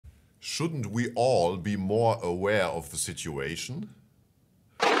Shouldn't we all be more aware of the situation?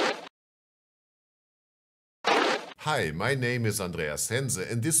 Hi, my name is Andreas Hense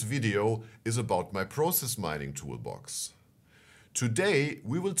and this video is about my process mining toolbox. Today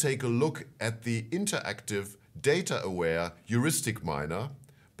we will take a look at the Interactive Data-aware Heuristic Miner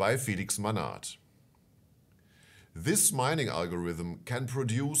by Felix Manath. This mining algorithm can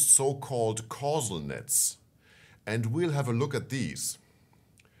produce so-called causal nets, and we'll have a look at these.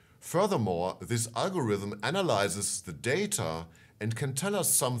 Furthermore, this algorithm analyzes the data and can tell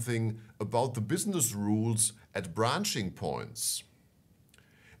us something about the business rules at branching points.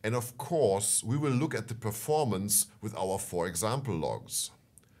 And of course, we will look at the performance with our for example logs.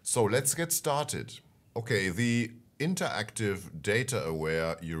 So let's get started. Okay, the Interactive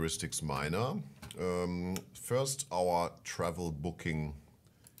Data-aware Heuristics Miner. First, our travel booking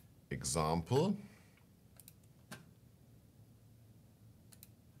example.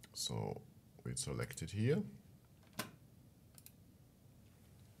 So we select it here.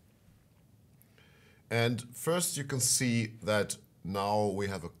 And first you can see that now we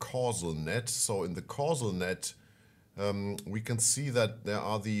have a causal net. So in the causal net, we can see that there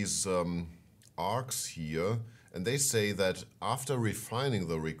are these arcs here, and they say that after refining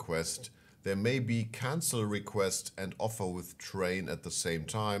the request, there may be cancel request and offer with train at the same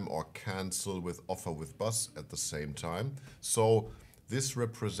time, or cancel with offer with bus at the same time. So this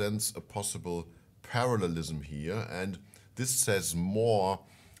represents a possible parallelism here, and this says more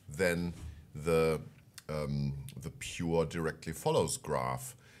than the pure directly follows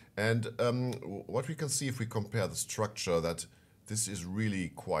graph. And what we can see if we compare the structure, that this is really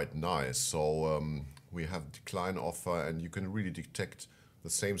quite nice. So we have decline offer, and you can really detect the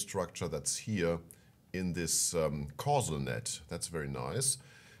same structure that's here in this causal net. That's very nice.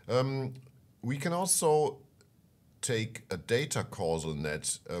 We can also take a data causal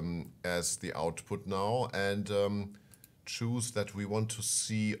net as the output now, and choose that we want to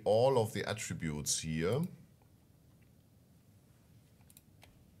see all of the attributes here.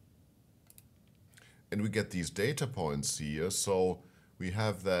 And we get these data points here. So we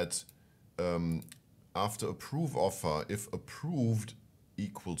have that after approve offer, if approved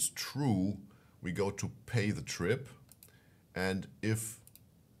equals true, we go to pay the trip. And if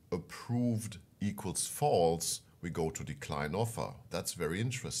approved equals false, we go to decline offer. That's very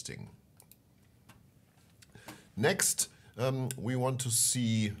interesting. Next, we want to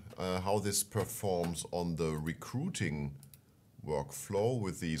see how this performs on the recruiting workflow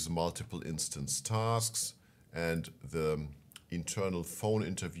with these multiple instance tasks and the internal phone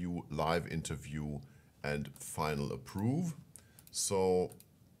interview, live interview, and final approve. So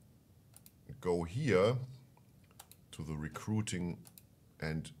go here to the recruiting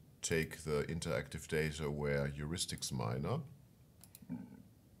and take the Interactive Data-aware Heuristics Miner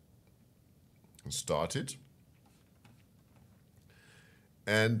and start it.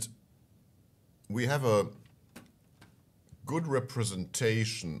 And we have a good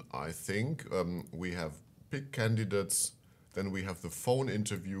representation, I think. We have pick candidates, then we have the phone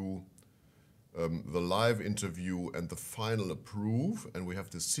interview, the live interview, and the final approve. And we have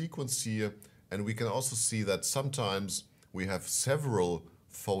the sequence here. And we can also see that sometimes we have several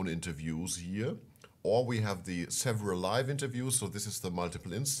phone interviews here, or we have the several live interviews. So this is the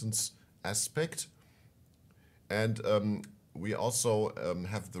multiple instance aspect. And we also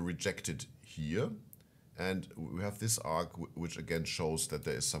have the rejected here, and we have this arc which again shows that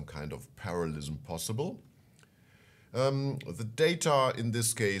there is some kind of parallelism possible. The data in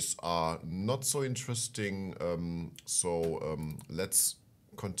this case are not so interesting, so let's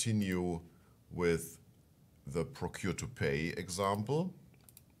continue with the procure to pay example.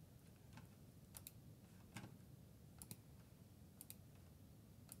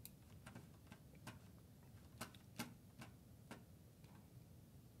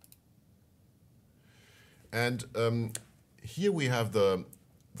 And here we have the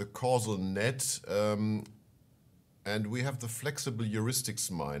causal net, and we have the flexible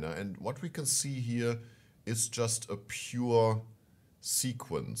heuristics miner. And what we can see here is just a pure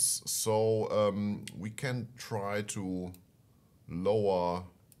sequence. So we can try to lower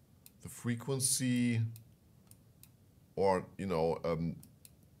the frequency, or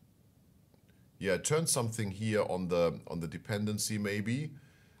turn something here on the dependency maybe.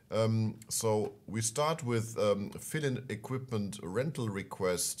 So we start with fill-in equipment rental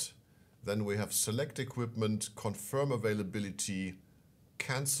request, then we have select equipment, confirm availability,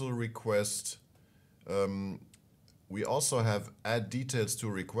 cancel request. We also have add details to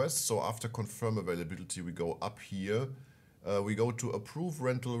request. So after confirm availability, we go up here. We go to approve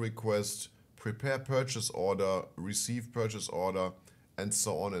rental request, prepare purchase order, receive purchase order, and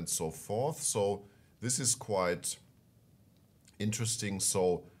so on and so forth. So this is quite interesting.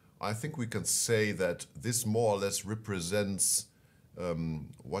 So I think we can say that this more or less represents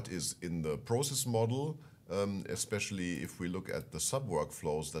what is in the process model, especially if we look at the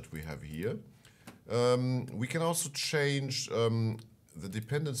sub-workflows that we have here. We can also change the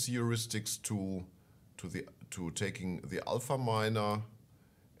dependency heuristics to taking the alpha miner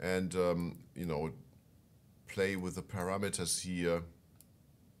and you know, play with the parameters here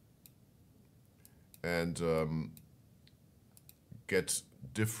and get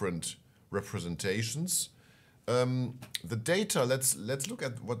different representations. The data, let's look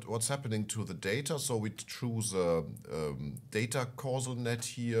at what's happening to the data. So we choose a data causal net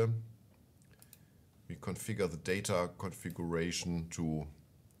here. We configure the data configuration to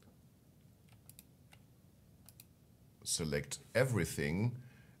select everything.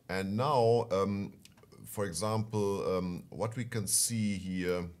 And now, for example, what we can see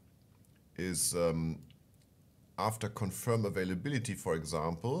here is after confirm availability, for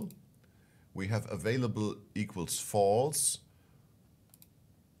example, we have available equals false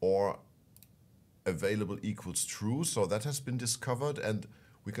or available equals true. So that has been discovered. And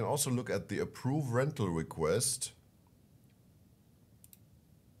we can also look at the approve rental request.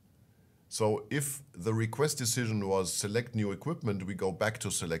 So if the request decision was select new equipment, we go back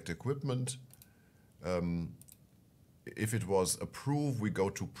to select equipment. If it was approve, we go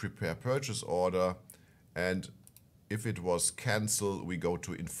to prepare purchase order. And if it was cancel, we go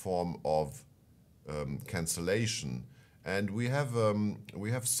to inform of cancellation. And we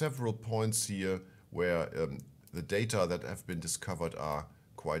have several points here where the data that have been discovered are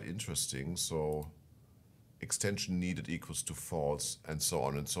quite interesting. So extension needed equals to false, and so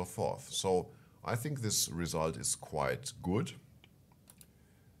on and so forth. So I think this result is quite good.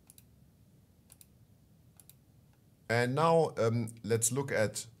 And now let's look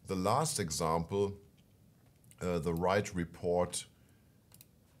at the last example, the write report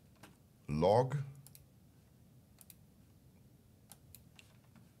log.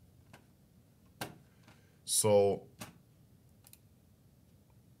 So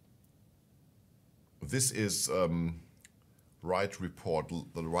this is the write report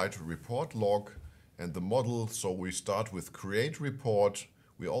log and the model. So we start with create report.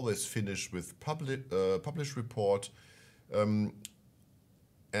 We always finish with publish report.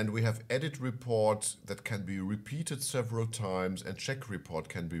 And we have edit report that can be repeated several times, and check report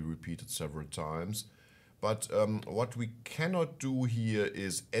can be repeated several times. But what we cannot do here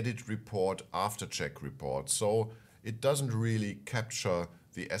is edit report after check report. So it doesn't really capture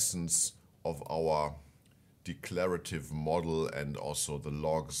the essence of our declarative model and also the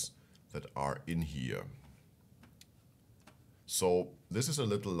logs that are in here. So this is a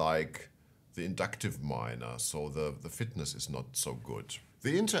little like the inductive miner, so the fitness is not so good.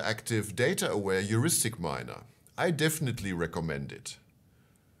 The Interactive Data-aware Heuristic Miner. I definitely recommend it.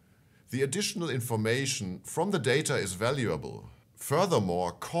 The additional information from the data is valuable.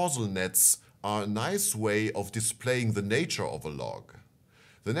 Furthermore, causal nets are a nice way of displaying the nature of a log.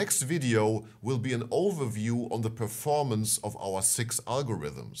 The next video will be an overview on the performance of our 6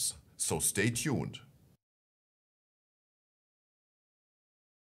 algorithms, so stay tuned.